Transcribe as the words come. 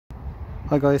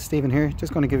Hi guys, Stephen here.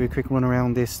 Just going to give you a quick run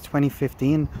around this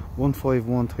 2015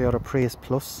 151 Toyota Prius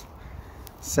Plus.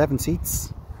 7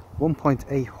 seats,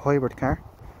 1.8 hybrid car.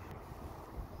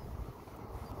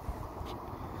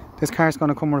 This car is going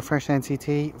to come with a fresh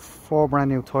NCT, 4 brand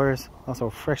new tyres, also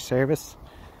fresh service.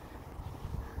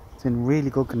 It's in really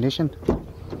good condition.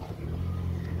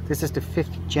 This is the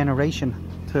 5th generation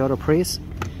Toyota Prius.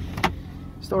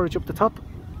 Storage up the top,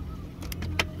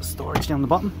 storage down the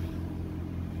bottom.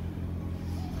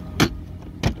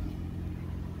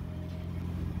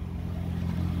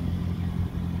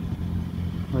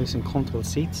 Nice and comfortable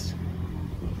seats.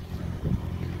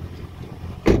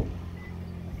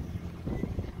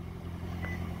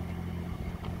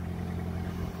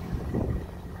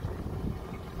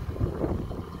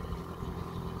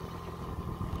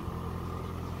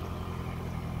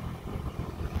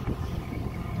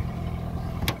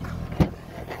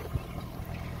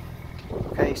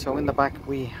 Okay, so in the back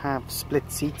we have split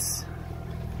seats.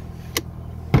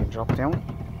 Drop down.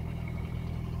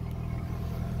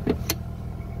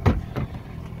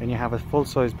 Then you have a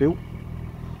full-size boot,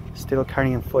 still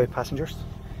carrying 5 passengers.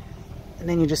 And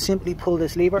then you just simply pull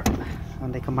this lever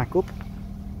and they come back up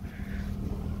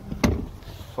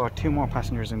for 2 more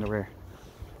passengers in the rear.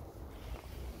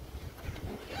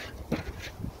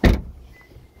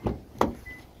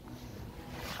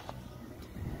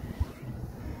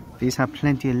 These have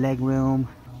plenty of leg room,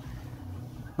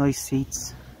 nice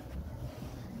seats.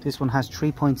 This one has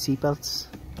 3-point seat belts.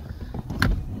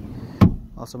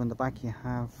 Also in the back you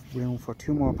have room for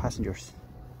 2 more passengers.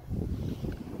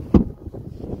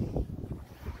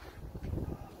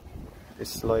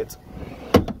 This slides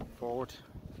forward.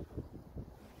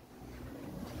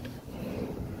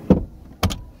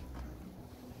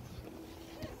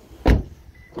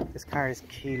 This car is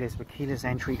keyless with keyless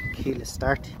entry, keyless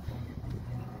start.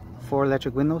 4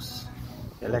 electric windows,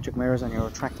 electric mirrors and your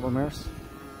retractable mirrors.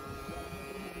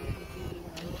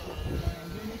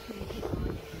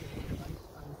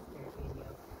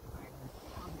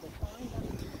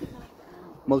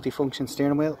 Multi-function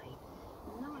steering wheel.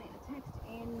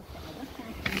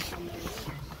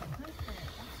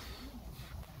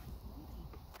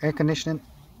 Air conditioning.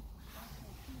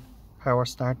 Power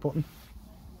start button.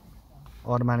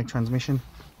 Automatic transmission.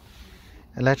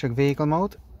 Electric vehicle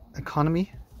mode.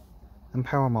 Economy. And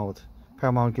power mode.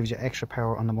 Power mode gives you extra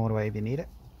power on the motorway if you need it.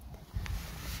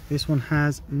 This one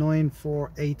has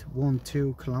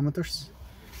 94812 kilometers.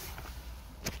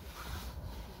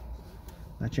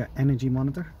 That's your energy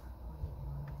monitor.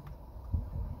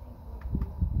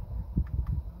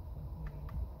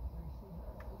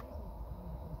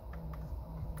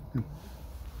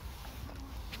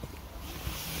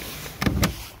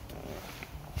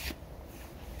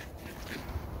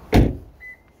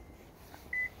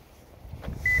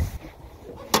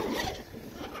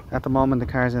 At the moment the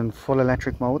car is in full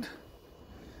electric mode.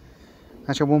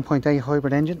 That's your 1.8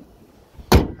 hybrid engine.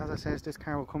 As I said, this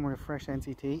car will come with a fresh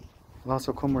NCT. It'll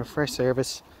also come with a fresh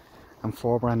service and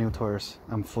 4 brand new tyres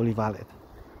and fully valid.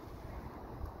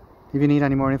 If you need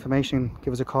any more information,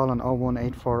 give us a call on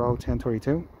 01840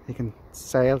 1032. You can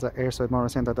sales@airside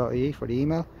motorcentre.ie for the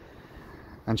email,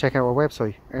 and check out our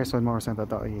website airside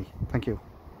motorcentre.ie. Thank you.